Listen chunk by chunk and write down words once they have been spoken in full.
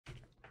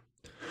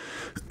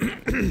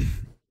Okay.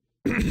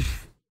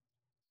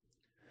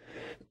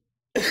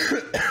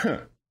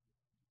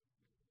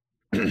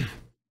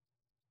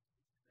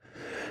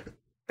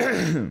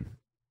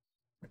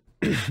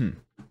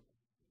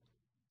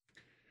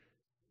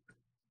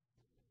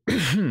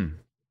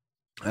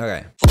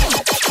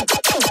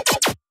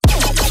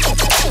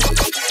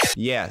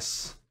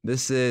 Yes,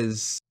 this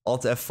is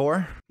Alt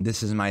F4.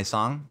 This is my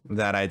song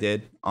that I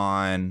did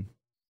on,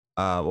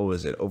 what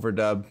was it?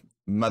 OVRDUB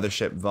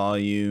Mothership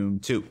Volume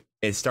 2.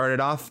 It started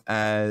off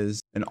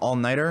as an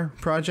all-nighter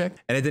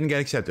project and it didn't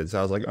get accepted. So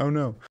I was like, oh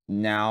no.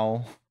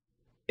 Now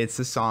it's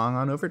a song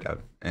on OVRDUB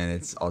and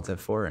it's Alt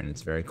F4 and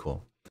it's very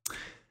cool.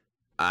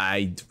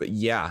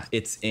 Yeah,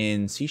 it's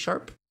in C#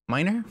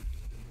 minor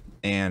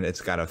and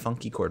it's got a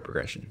funky chord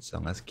progression. So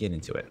let's get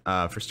into it.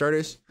 For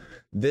starters,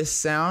 this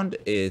sound,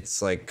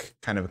 it's like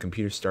kind of a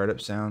computer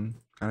startup sound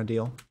kind of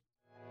deal.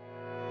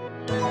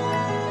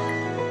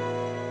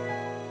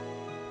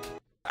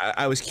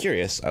 I was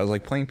curious. I was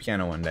like playing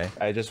piano one day.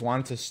 I just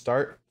wanted to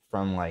start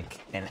from like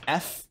an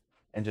F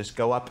and just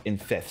go up in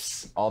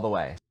fifths all the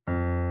way.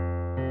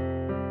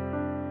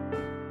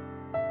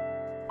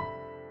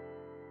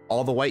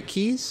 All the white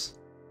keys.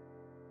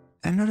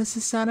 I noticed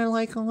it sounded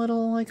like a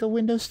little like a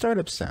Windows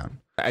startup sound.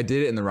 I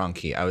did it in the wrong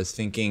key. I was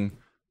thinking,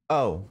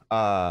 oh,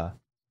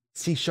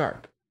 C#.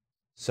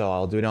 So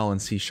I'll do it all in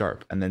C#.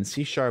 And then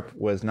C#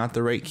 was not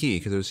the right key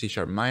because it was C#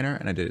 minor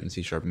and I did it in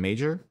C#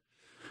 major.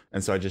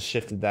 And so I just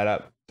shifted that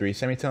up 3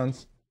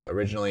 semitones.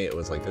 Originally it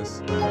was like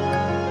this.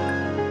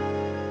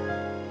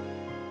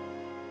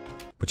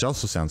 Which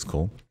also sounds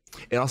cool.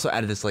 It also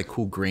added this like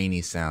cool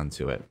grainy sound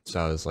to it.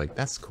 So I was like,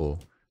 that's cool.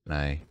 And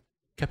I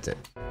kept it.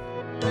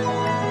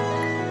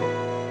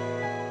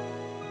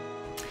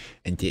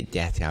 And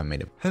that's how I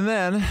made it. And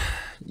then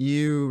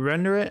you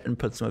render it and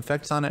put some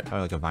effects on it,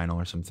 probably like a vinyl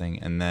or something,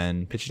 and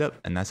then pitch it up.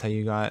 And that's how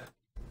you got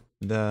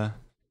the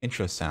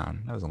intro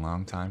sound. That was a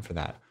long time for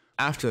that.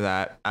 After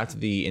that, after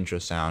the intro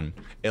sound,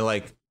 it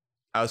like,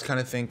 I was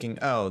kind of thinking,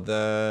 oh,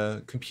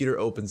 the computer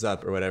opens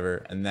up or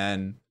whatever, and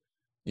then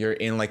you're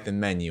in like the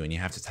menu and you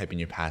have to type in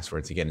your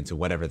password to get into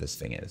whatever this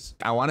thing is.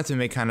 I wanted to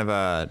make kind of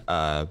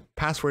a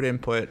password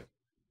input,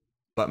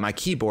 but my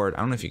keyboard, I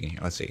don't know if you can hear,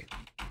 let's see.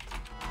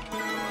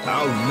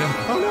 Oh no,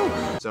 oh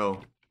no.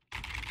 So,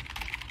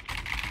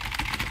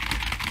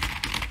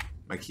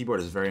 my keyboard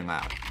is very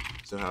loud.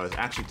 So if I was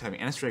actually typing,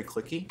 and it's very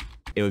clicky,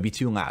 it would be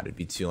too loud. It'd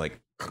be too like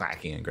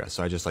clacking and aggressive.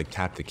 So I just like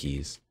tapped the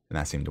keys and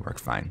that seemed to work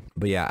fine.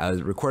 But yeah, I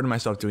was recording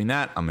myself doing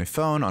that on my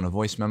phone on a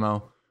voice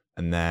memo.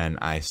 And then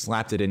I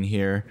slapped it in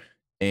here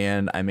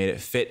and I made it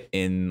fit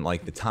in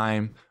like the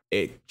time.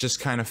 It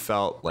just kind of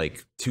felt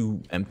like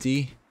too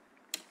empty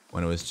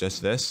when it was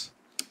just this.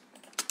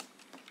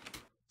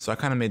 So I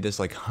kind of made this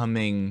like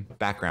humming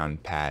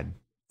background pad,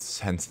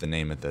 hence the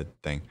name of the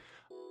thing.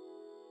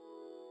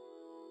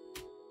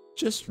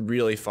 Just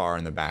really far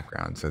in the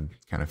background to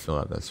kind of fill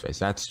out that space.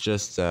 That's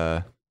just,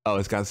 oh,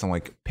 it's got some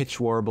like pitch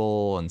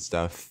warble and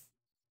stuff,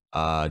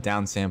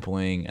 down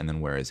sampling, and then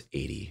where is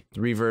 80. The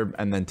reverb,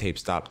 and then tape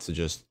stop to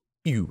just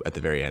you at the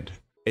very end.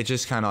 It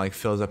just kind of like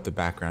fills up the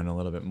background a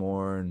little bit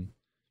more and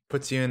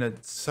puts you in a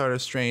sort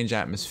of strange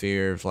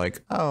atmosphere of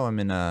like, oh, I'm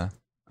in a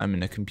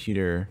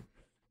computer.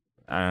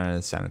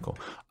 It sounded cool.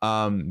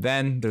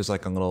 Then there's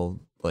like a little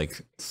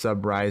like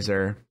sub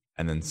riser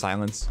and then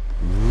silence.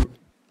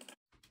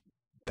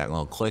 That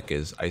little click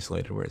is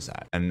isolated. Where is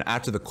that? And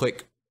after the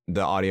click, the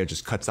audio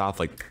just cuts off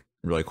like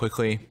really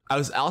quickly. I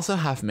was also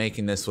half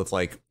making this with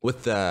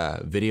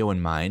the video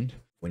in mind.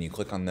 When you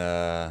click on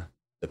the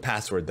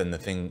password, then the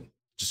thing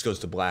just goes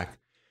to black.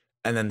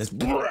 And then this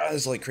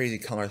like crazy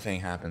color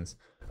thing happens.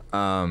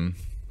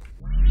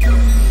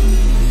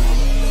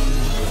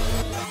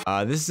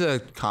 This is a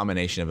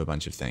combination of a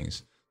bunch of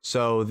things.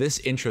 So this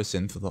intro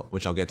synth,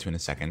 which I'll get to in a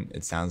second,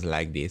 it sounds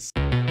like this.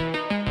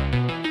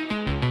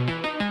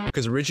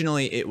 Because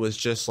originally it was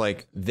just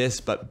like this,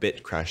 but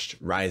bit crushed,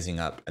 rising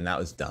up, and that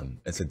was dumb.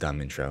 It's a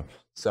dumb intro.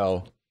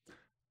 So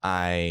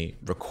I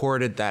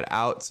recorded that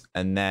out,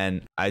 and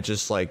then I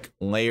just like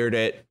layered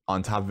it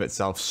on top of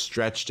itself,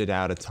 stretched it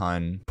out a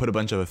ton, put a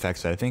bunch of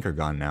effects that I think are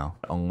gone now.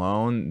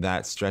 Alone,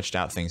 that stretched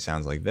out thing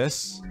sounds like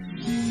this.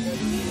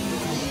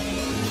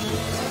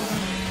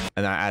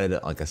 And then I added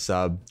like a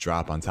sub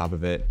drop on top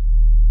of it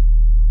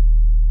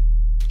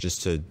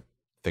just to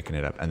thicken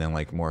it up, and then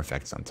like more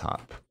effects on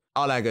top.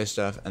 All that good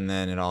stuff, and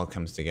then it all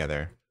comes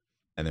together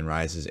and then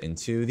rises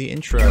into the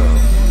intro.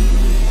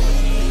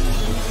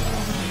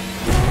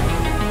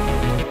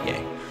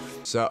 Yay.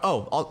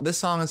 So, this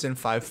song is in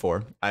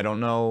 5/4. I don't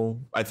know.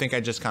 I think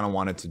I just kind of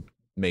wanted to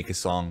make a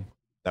song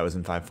that was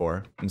in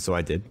 5/4, and so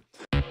I did.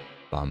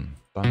 Bum,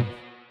 bum.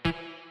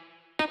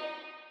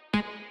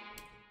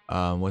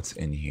 What's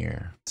in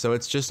here? So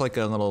it's just like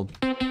a little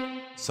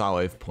saw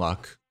wave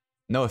pluck,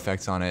 no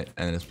effects on it,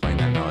 and it's playing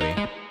that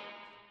melody.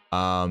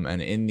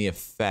 And in the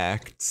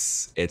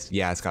effects, it's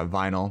got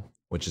vinyl,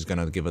 which is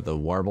gonna give it the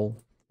warble,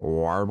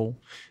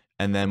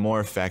 and then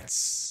more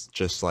effects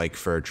just like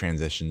for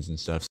transitions and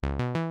stuff.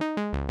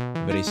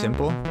 Very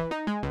simple.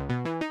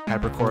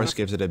 Hyperchorus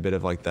gives it a bit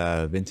of like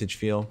the vintage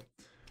feel,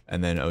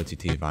 and then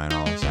OTT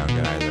vinyl, sound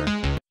organizer,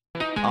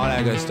 all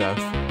that good stuff,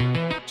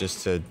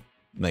 just to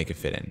make it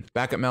fit in.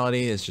 Backup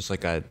melody is just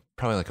like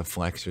probably like a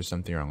flex or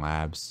something, or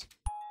labs.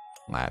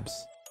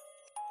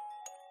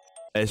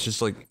 It's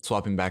just like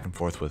swapping back and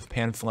forth with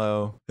pan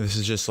flow. This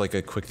is just like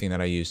a quick thing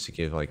that I use to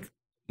give like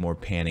more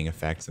panning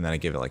effects, and then I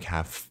give it like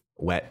half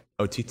wet.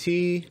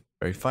 OTT,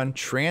 very fun.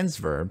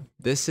 Transverb.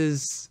 This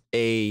is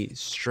a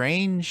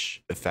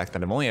strange effect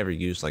that I've only ever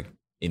used like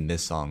in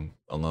this song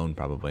alone,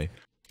 probably.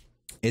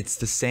 It's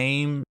the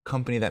same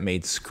company that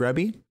made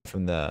Scrubby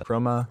from the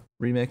Chroma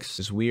remix.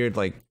 This weird,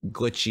 like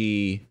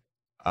glitchy,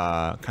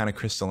 kind of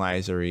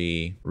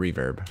crystallizer-y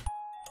reverb.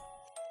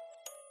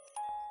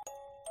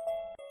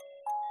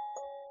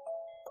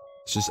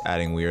 It's just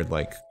adding weird,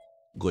 like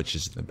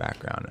glitches in the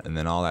background, and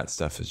then all that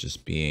stuff is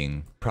just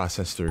being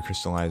processed through a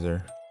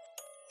crystallizer,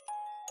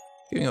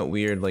 giving it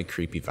weird, like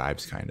creepy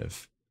vibes, kind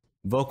of.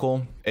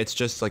 Vocal, it's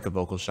just like a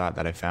vocal shot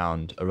that I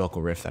found, a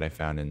vocal riff that I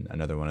found in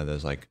another one of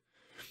those like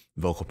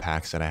vocal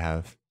packs that I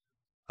have.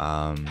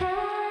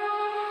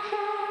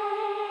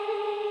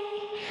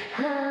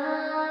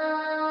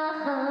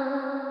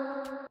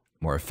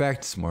 More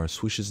effects, more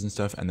swooshes and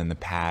stuff, and then the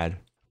pad,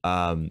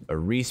 a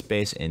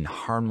respace in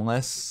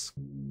Harmless.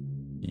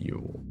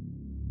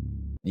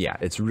 Yeah,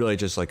 it's really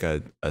just like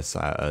a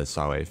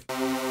saw wave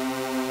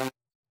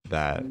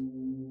that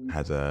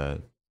has a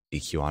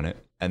EQ on it.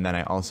 And then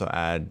I also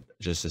add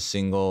just a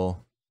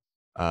single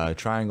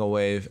triangle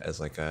wave as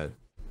like a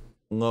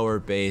lower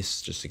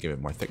bass, just to give it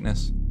more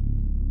thickness,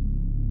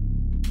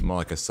 more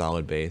like a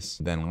solid bass.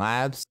 Then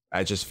labs,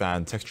 I just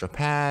found textural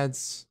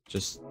pads,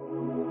 just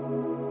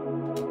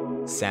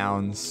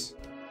sounds,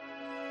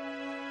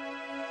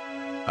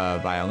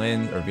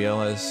 violin or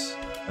violas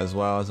as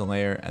well as a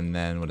layer. And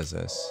then what is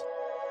this?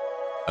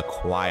 A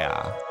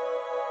choir,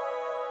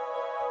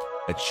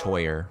 a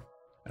choir,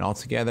 and all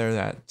together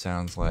that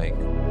sounds like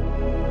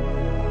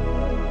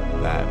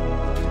that.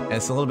 And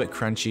it's a little bit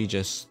crunchy,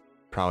 just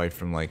probably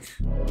from like,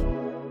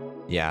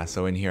 yeah,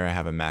 so in here I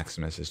have a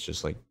Maximus. It's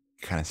just like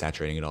kind of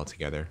saturating it all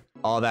together.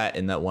 All that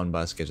in that one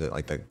bus gives it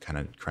like the kind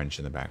of crunch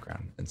in the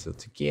background. And so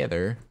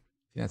together,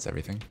 that's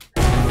everything.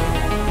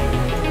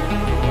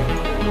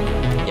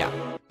 Yeah.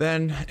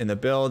 Then in the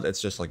build,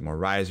 it's just like more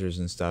risers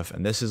and stuff.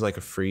 And this is like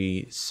a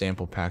free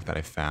sample pack that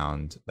I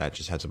found that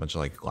just has a bunch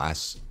of like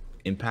glass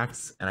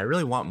impacts. And I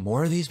really want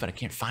more of these, but I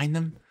can't find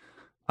them.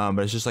 But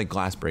it's just like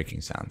glass breaking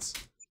sounds.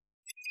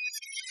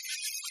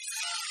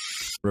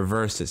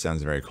 Reversed, it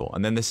sounds very cool.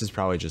 And then this is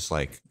probably just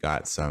like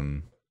got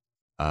some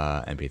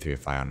MP3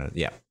 file on it.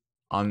 Yeah.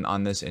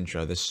 On this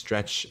intro, this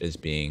stretch is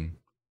being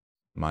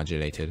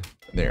modulated.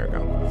 There we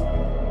go.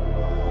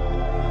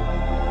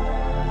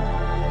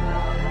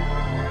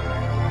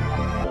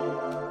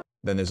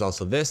 Then there's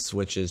also this,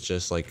 which is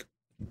just like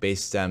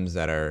bass stems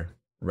that are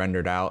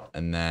rendered out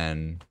and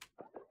then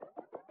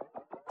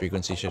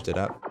frequency shifted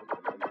up.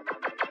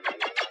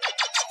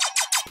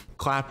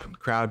 Clap,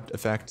 crowd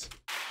effect.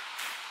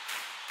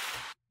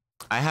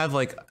 I have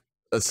like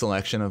a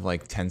selection of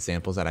like 10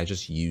 samples that I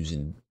just use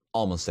in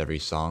almost every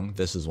song.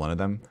 This is one of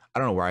them. I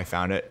don't know where I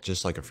found it,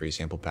 just like a free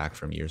sample pack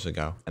from years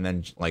ago. And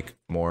then like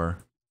more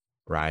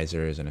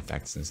risers and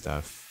effects and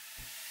stuff,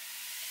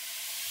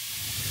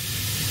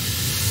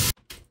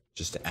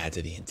 just to add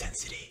to the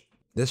intensity.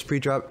 This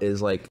pre-drop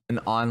is like an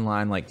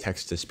online like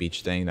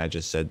text-to-speech thing that I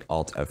just said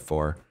Alt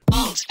F4.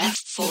 Alt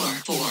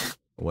F4.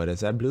 What is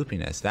that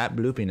bloopiness? That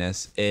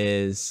bloopiness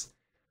is,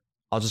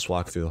 I'll just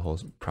walk through the whole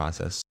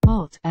process.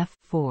 Alt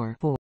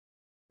F4.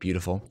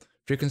 Beautiful.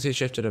 Frequency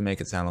shifted to make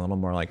it sound a little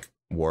more like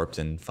warped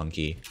and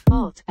funky.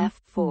 Alt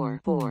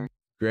F4.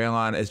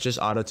 Graylon is just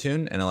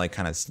auto-tune and it like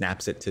kind of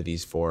snaps it to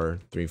these 4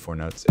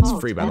 notes. It's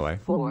free, by the way.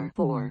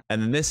 4.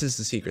 And then this is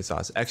the secret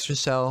sauce, Extra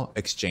Cell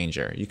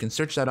Exchanger. You can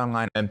search that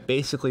online, and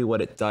basically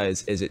what it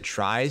does is it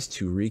tries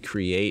to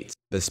recreate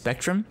the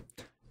spectrum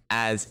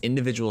as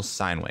individual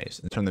sine waves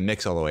and turn the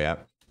mix all the way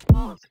up.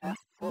 Alt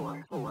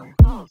F4.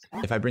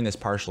 If I bring this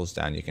partials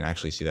down, you can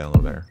actually see that a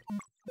little better.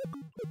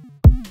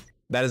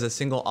 That is a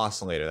single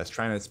oscillator that's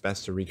trying its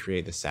best to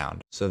recreate the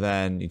sound. So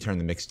then you turn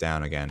the mix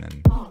down again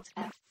and Alt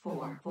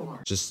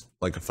F4. just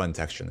like a fun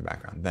texture in the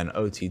background. Then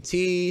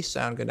OTT,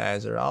 sound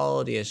organizer,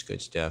 all this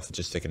good stuff,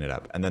 just sticking it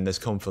up. And then this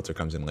comb filter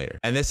comes in later.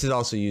 And this is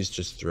also used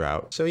just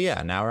throughout. So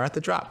yeah, now we're at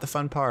the drop, the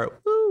fun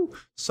part. Woo!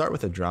 Start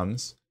with the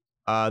drums.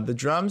 The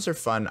drums are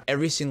fun.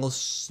 Every single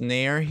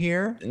snare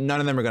here, none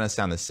of them are gonna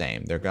sound the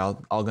same. They're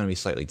all gonna be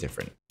slightly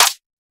different.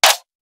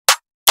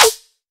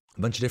 A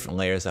bunch of different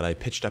layers that I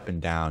pitched up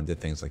and down, did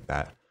things like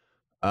that.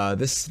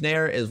 This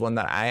snare is one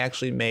that I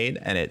actually made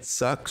and it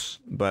sucks,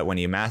 but when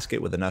you mask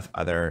it with enough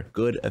other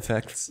good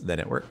effects, then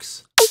it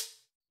works.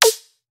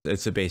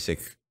 It's a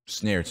basic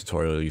snare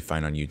tutorial you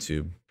find on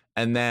YouTube.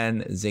 And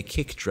then the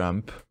kick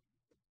drum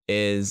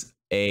is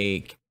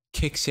a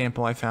kick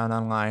sample I found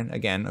online.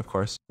 Again, of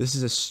course, this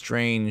is a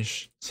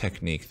strange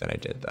technique that I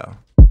did though.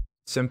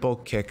 Simple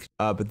kick,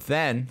 but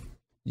then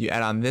you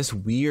add on this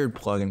weird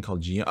plugin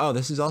called Oh,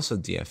 this is also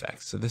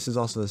DFX. So this is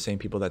also the same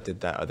people that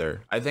did that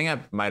other. I think I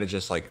might have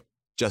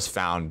just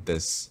found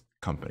this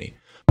company.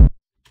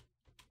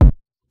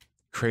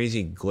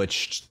 crazy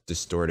glitched,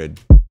 distorted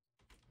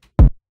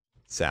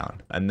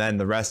sound. And then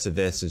the rest of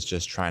this is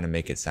just trying to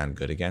make it sound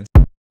good again.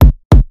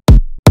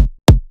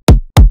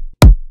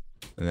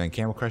 And then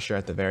Camel Crusher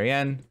at the very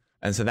end.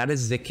 And so that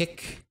is the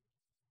kick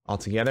all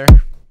together.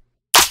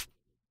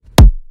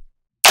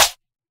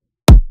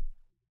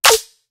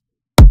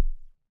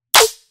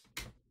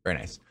 Very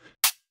nice.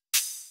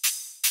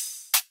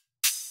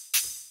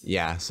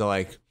 Yeah, so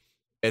like,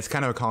 it's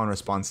kind of a call and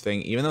response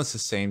thing. Even though it's the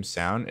same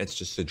sound, it's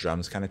just the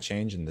drums kind of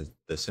change and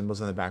the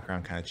cymbals in the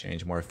background kind of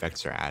change. More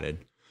effects are added.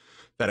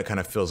 That it kind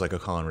of feels like a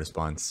call and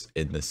response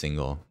in the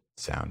single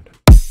sound.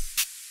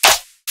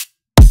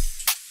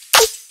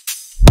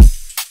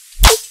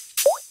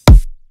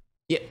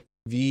 Yeah,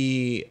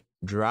 the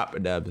drop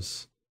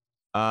dubs.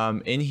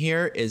 In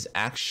here is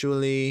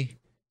actually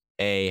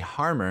a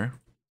harmer,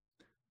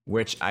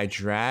 which I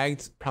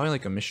dragged probably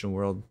like a Mission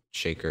World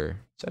Shaker.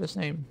 Is that his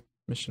name?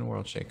 Mission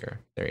World Shaker.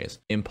 There he is.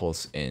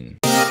 Impulse in.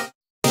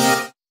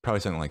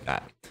 Probably something like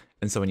that.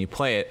 And so when you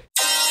play it,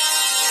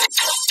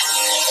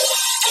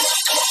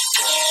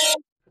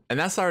 and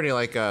that's already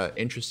like a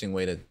interesting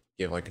way to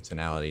give like a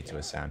tonality to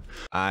a sound.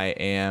 I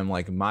am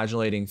like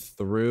modulating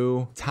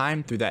through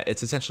time through that.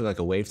 It's essentially like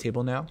a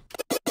wavetable now.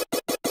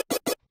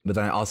 But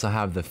then I also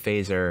have the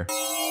phaser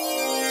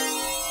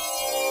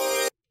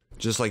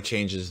just like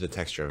changes the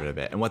texture of it a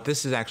bit. And what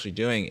this is actually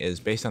doing is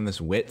based on this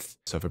width.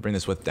 So if I bring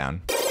this width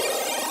down,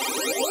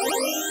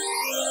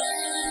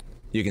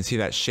 you can see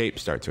that shape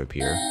start to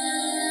appear.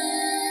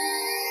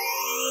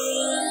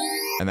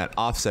 And that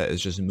offset is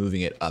just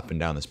moving it up and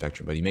down the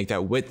spectrum. But you make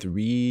that width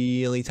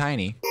really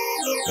tiny,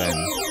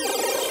 then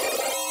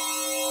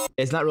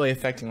it's not really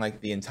affecting like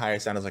the entire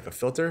sound as like a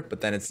filter,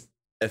 but then it's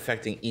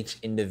affecting each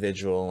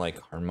individual like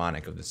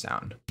harmonic of the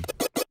sound.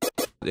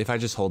 If I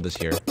just hold this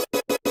here,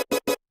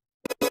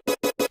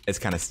 it's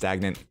kind of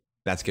stagnant.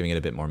 That's giving it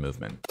a bit more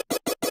movement.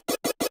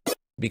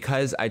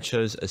 Because I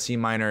chose a C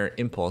minor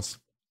impulse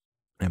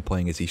and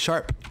playing a C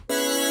sharp,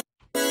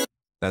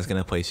 that's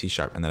gonna play C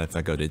sharp. And then if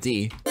I go to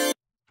D,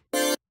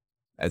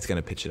 it's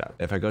gonna pitch it up.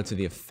 If I go to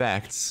the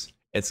effects,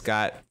 it's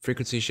got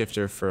frequency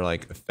shifter for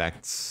like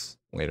effects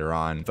later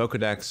on.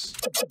 Vocodex,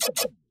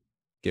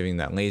 giving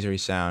that lasery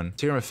sound.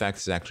 Serum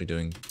effects is actually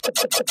doing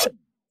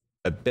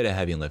a bit of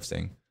heavy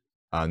lifting.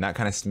 That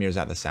kind of smears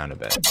out the sound a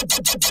bit.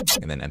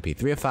 And then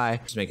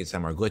MP3ify, just make it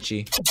sound more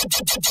glitchy.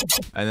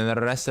 And then the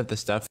rest of the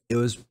stuff, it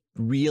was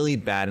really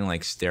bad in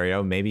like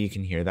stereo. Maybe you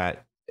can hear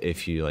that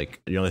if you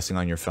like, you're listening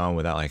on your phone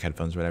without like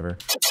headphones or whatever.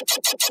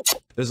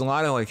 There's a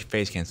lot of like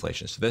phase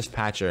cancellation. So this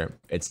patcher,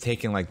 it's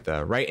taking like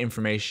the right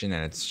information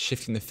and it's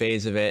shifting the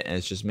phase of it and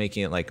it's just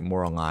making it like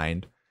more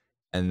aligned.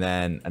 And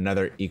then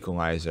another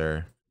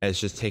equalizer, it's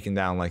just taking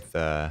down like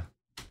the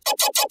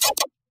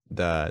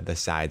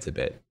sides a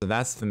bit. So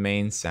that's the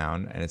main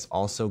sound, and it's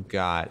also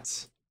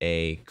got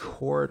a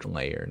chord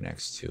layer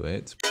next to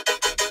it.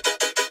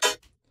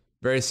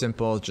 Very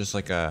simple, just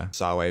like a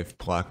saw wave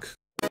pluck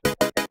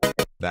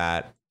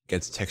that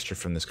gets texture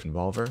from this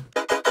convolver.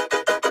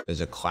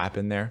 There's a clap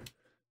in there.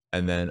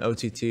 And then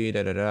OTT,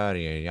 da-da-da,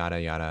 yada,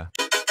 yada.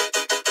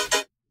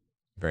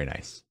 Very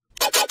nice.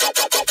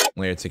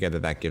 Layered together,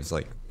 that gives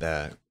like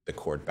the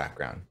chord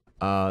background.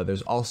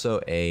 There's also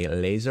a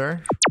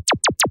laser.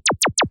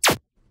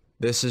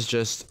 This is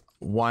just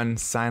one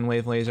sine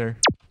wave laser.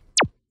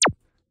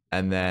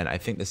 And then I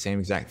think the same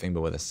exact thing,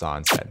 but with a saw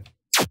instead.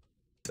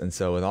 And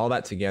so with all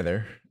that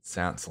together, it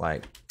sounds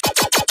like...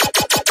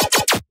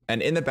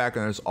 And in the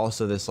background, there's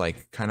also this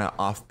like kind of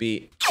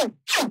offbeat.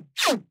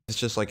 It's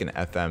just like an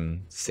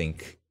FM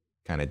sync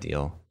kind of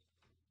deal.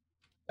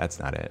 That's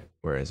not it.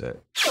 Where is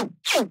it?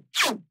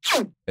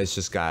 It's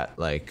just got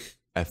like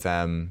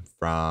FM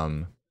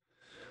from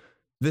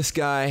this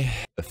guy,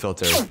 a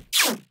filter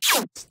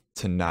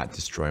to not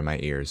destroy my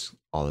ears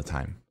all the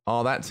time.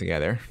 All that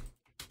together.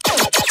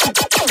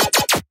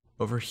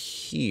 Over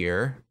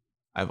here,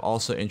 I've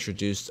also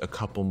introduced a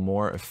couple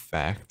more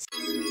effects.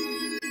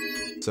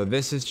 So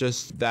this is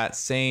just that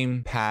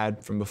same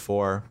pad from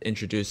before,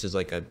 introduces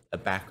like a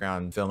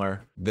background filler.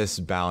 This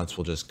balance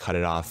will just cut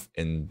it off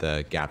in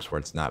the gaps where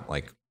it's not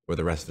like, where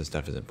the rest of the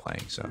stuff isn't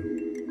playing, so.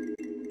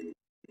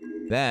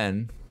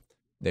 Then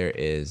there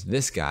is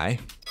this guy.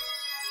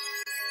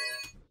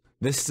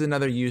 This is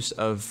another use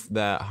of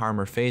the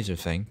harmer phaser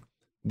thing.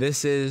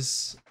 This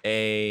is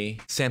a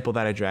sample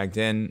that I dragged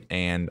in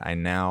and I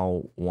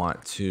now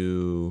want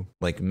to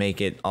like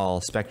make it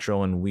all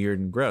spectral and weird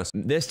and gross.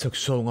 This took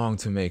so long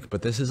to make,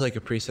 but this is like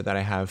a preset that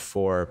I have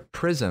for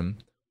Prism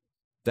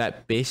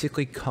that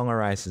basically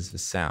colorizes the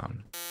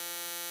sound.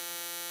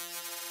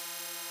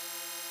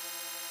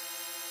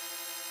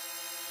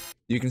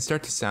 You can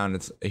start to sound,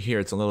 it's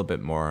a little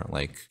bit more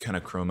like kind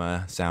of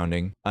chroma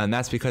sounding. And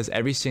that's because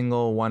every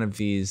single one of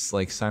these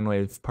like sine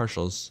wave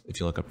partials,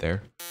 if you look up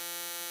there,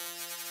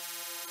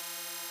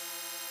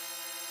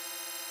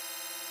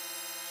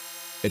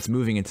 it's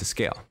moving into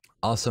scale.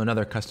 Also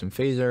another custom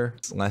phaser,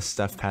 less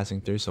stuff passing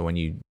through. So when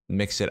you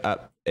mix it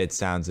up, it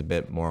sounds a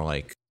bit more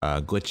like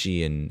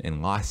glitchy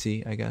and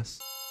lossy, I guess.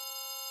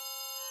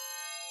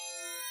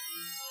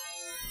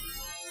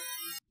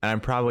 And I'm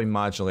probably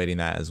modulating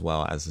that as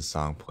well as the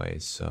song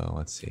plays. So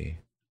let's see.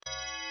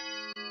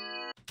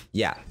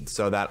 Yeah,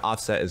 so that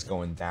offset is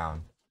going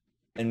down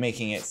and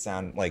making it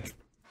sound like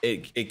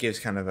it gives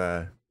kind of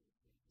a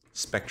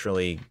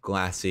spectrally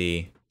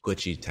glassy,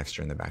 glitchy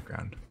texture in the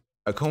background.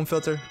 A comb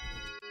filter,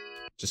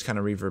 just kind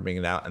of reverbing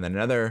it out, and then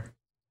another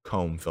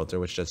comb filter,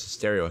 which does a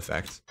stereo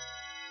effect.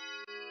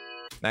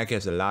 That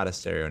gives a lot of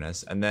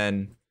stereo-ness. And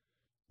then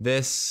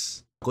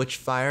this glitch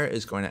fire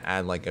is going to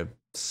add like a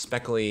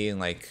speckly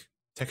like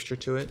texture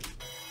to it.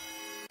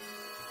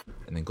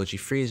 And then glitchy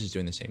freeze is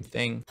doing the same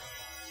thing.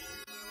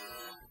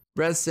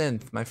 Res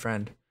synth, my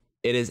friend.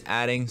 It is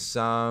adding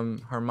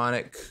some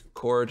harmonic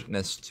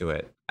chordness to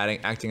it,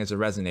 acting as a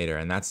resonator,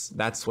 and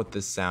that's what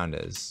this sound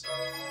is.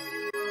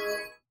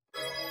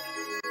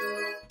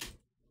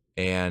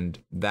 And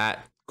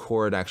that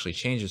chord actually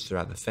changes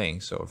throughout the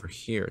thing, so over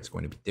here it's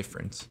going to be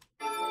different.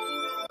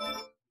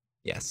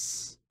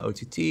 Yes.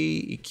 OTT,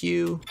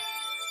 EQ.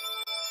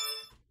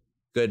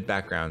 Good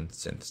background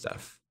synth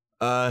stuff.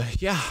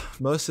 Yeah,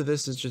 most of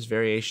this is just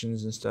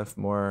variations and stuff,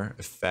 more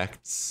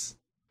effects.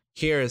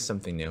 Here is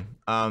something new.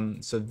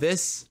 So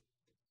this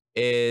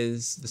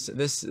is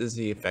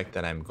the effect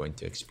that I'm going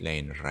to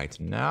explain right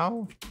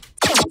now.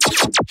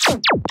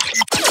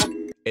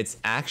 It's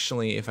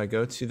actually, if I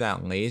go to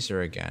that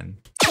laser again,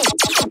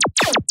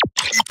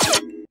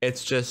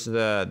 it's just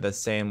the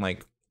same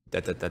like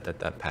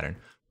that pattern.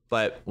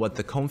 But what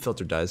the comb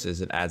filter does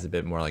is it adds a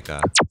bit more like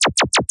a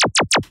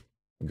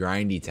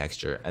grindy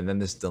texture. And then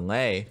this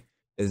delay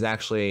is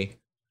actually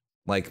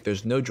like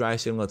there's no dry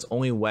signal, it's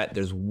only wet.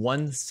 There's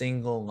one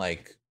single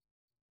like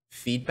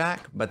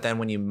feedback, but then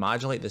when you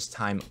modulate this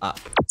time up,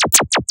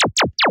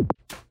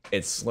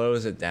 it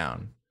slows it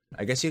down.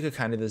 I guess you could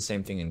kind of do the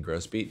same thing in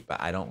gross beat, but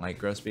I don't like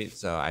gross beat,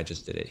 so I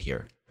just did it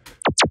here.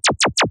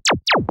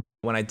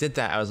 When I did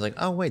that, I was like,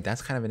 oh wait,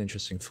 that's kind of an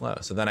interesting flow.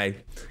 So then I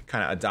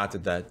kind of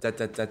adopted that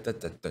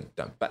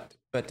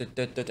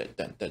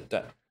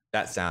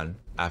sound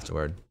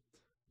afterward.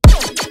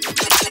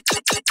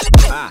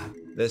 Ah,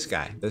 this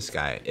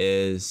guy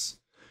is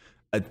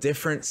a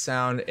different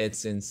sound.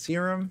 It's in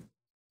Serum.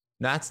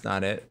 That's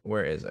not it.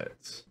 Where is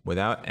it?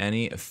 Without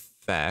any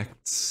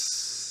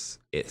effects,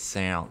 it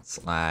sounds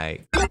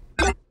like...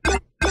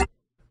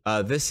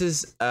 this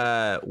is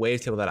a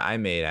wavetable that I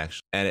made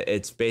actually, and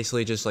it's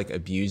basically just like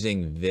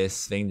abusing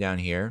this thing down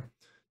here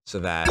so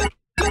that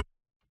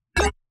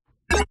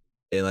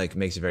it like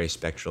makes a very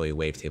spectrally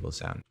wavetable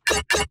sound.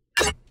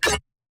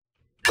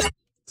 It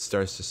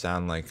starts to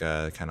sound like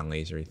a kind of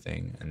lasery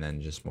thing, and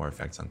then just more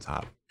effects on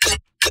top.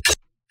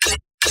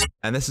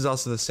 And this is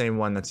also the same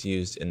one that's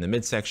used in the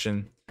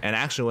midsection, and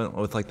actually went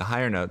with like the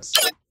higher notes.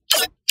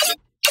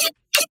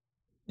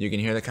 You can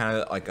hear the kind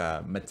of like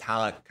a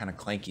metallic kind of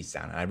clanky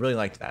sound, and I really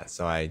liked that,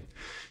 so I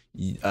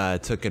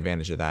took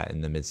advantage of that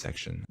in the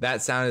midsection.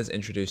 That sound is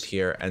introduced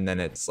here, and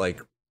then it's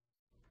like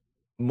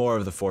more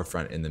of the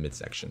forefront in the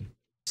midsection.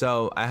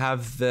 So I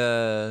have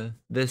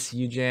this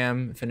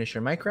UJam Finisher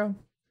Micro.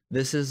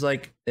 This is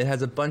like, it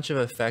has a bunch of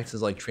effects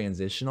as like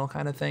transitional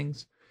kind of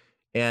things.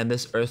 And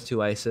this Earth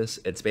to Isis,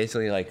 it's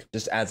basically like,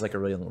 just adds like a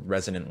really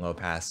resonant low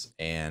pass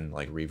and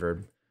like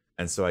reverb.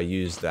 And so I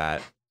use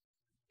that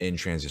in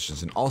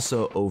transitions. And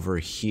also over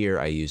here,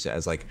 I use it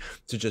as like,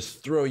 to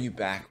just throw you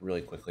back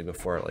really quickly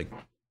before it like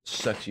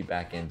sucks you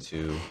back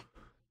into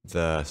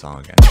the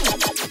song again.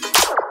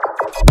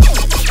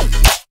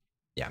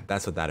 Yeah,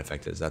 that's what that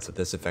effect is. That's what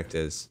this effect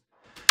is.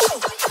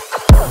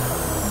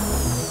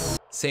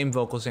 Same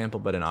vocal sample,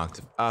 but an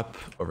octave up.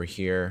 Over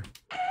here,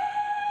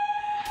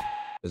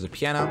 there's a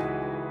piano.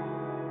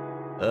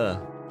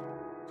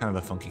 Kind of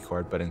a funky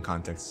chord, but in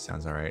context, it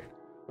sounds all right.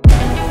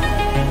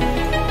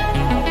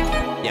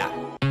 Yeah.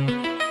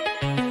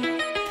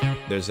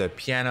 There's a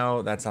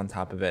piano that's on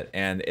top of it,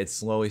 and it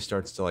slowly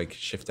starts to like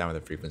shift down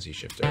with a frequency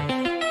shifter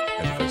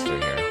as it goes through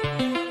here.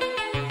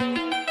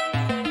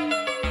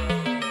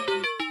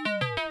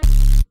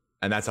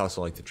 And that's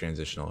also like the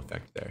transitional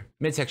effect there.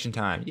 Midsection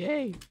time,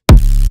 yay!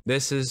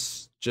 This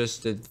is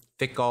just a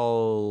thick,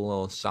 old,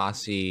 little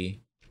saucy.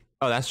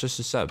 Oh, that's just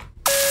a sub.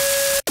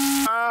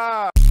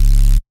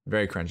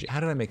 Very crunchy. How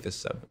did I make this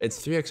sub?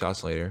 It's 3x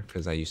oscillator,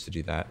 because I used to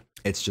do that.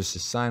 It's just a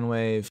sine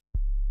wave.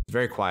 It's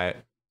very quiet,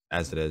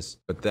 as it is.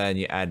 But then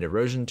you add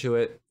erosion to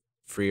it.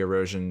 Free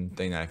erosion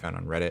thing that I found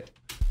on Reddit.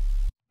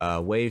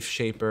 Wave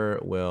shaper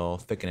will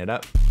thicken it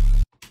up.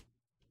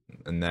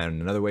 And then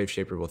another wave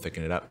shaper will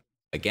thicken it up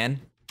again.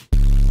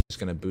 Just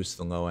gonna boost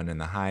the low end and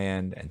the high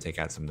end and take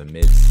out some of the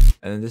mids.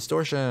 And then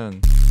distortion.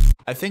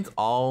 I think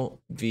all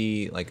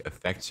the like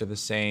effects are the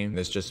same.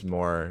 There's just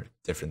more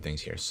different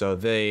things here. So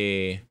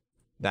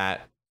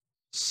that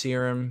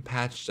Serum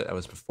patch that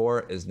was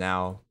before is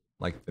now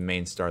like the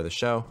main star of the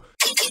show.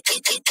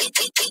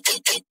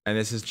 And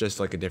this is just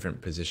like a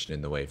different position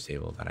in the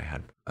wavetable that I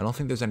had. I don't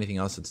think there's anything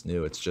else that's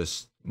new. It's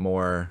just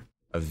more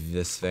of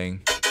this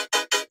thing.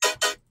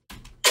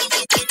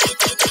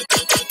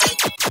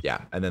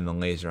 Yeah, and then the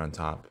laser on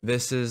top.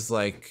 This is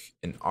like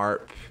an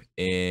ARP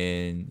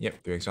in,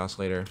 yep, 3x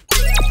oscillator.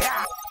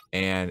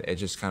 And it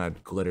just kind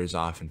of glitters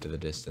off into the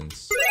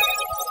distance.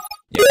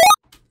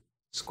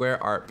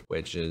 square arp,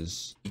 which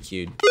is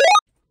EQ'd,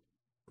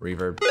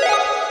 reverb,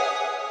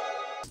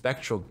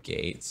 spectral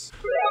gates,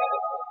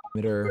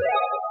 emitter,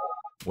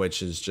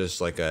 which is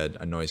just like a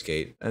noise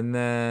gate, and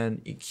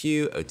then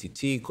EQ,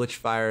 OTT, glitch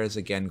fire is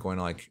again going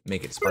to like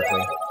make it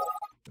sparkly,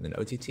 and then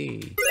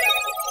OTT.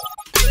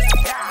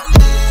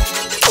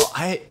 Oh,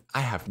 I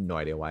have no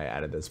idea why I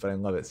added this, but I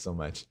love it so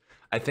much.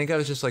 I think I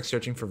was just like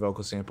searching for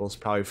vocal samples,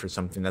 probably for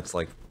something that's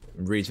like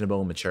reasonable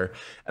and mature,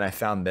 and I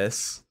found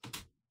this,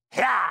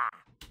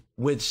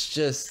 which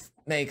just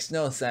makes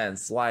no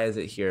sense. Why is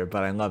it here?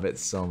 But I love it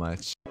so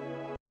much.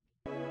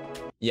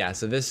 Yeah,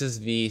 so this is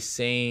the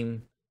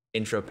same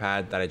intro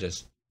pad that I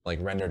just like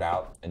rendered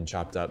out and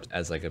chopped up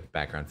as like a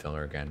background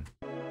filler again.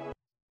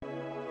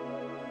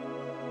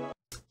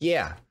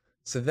 Yeah,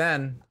 so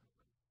then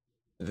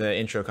the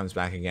intro comes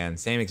back again,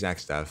 same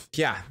exact stuff.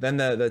 Yeah, then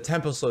the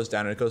tempo slows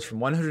down and it goes from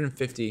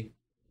 150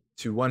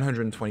 to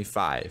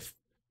 125.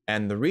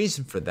 And the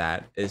reason for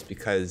that is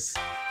because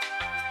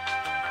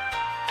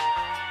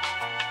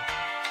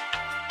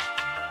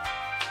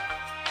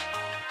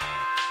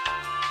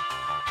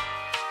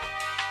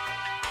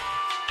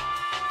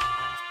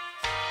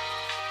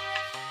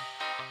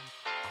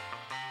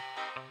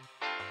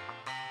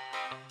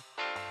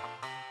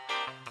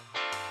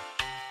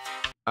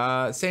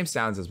same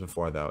sounds as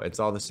before though. It's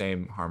all the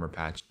same harmor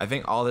patch. I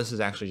think all this is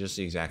actually just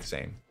the exact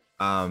same.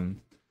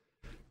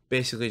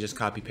 Basically just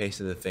copy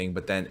pasted the thing,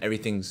 but then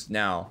everything's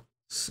now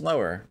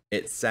slower.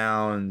 It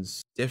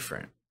sounds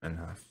different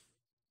enough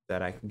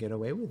that I can get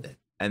away with it.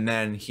 And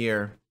then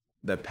here,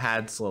 the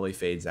pad slowly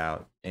fades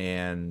out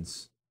and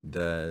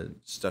the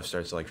stuff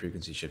starts to like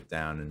frequency shift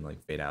down and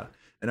like fade out.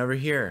 And over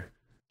here,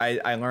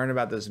 I learned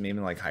about this meme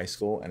in like high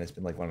school and it's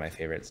been like one of my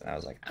favorites. And I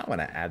was like, I want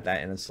to add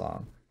that in a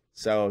song.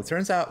 So it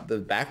turns out the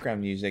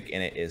background music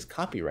in it is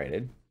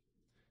copyrighted.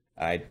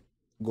 I'm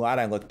glad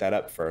I looked that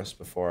up first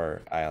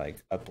before I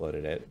like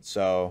uploaded it.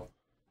 So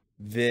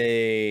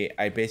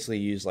I basically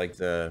use like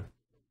the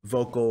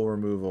vocal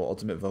removal,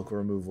 ultimate vocal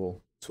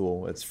removal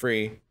tool. It's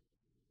free.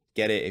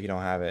 Get it if you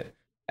don't have it.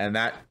 And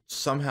that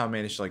somehow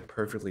managed to like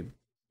perfectly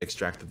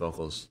extract the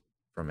vocals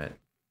from it.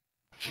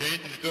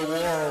 Change the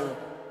world.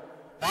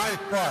 My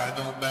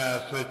final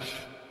message.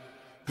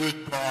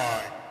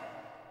 Goodbye.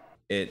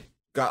 It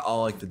got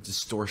all like the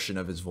distortion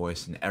of his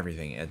voice and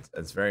everything.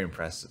 It's very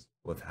impressive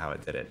with how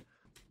it did it.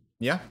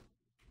 Yeah,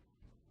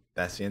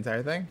 that's the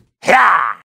entire thing. Yeah.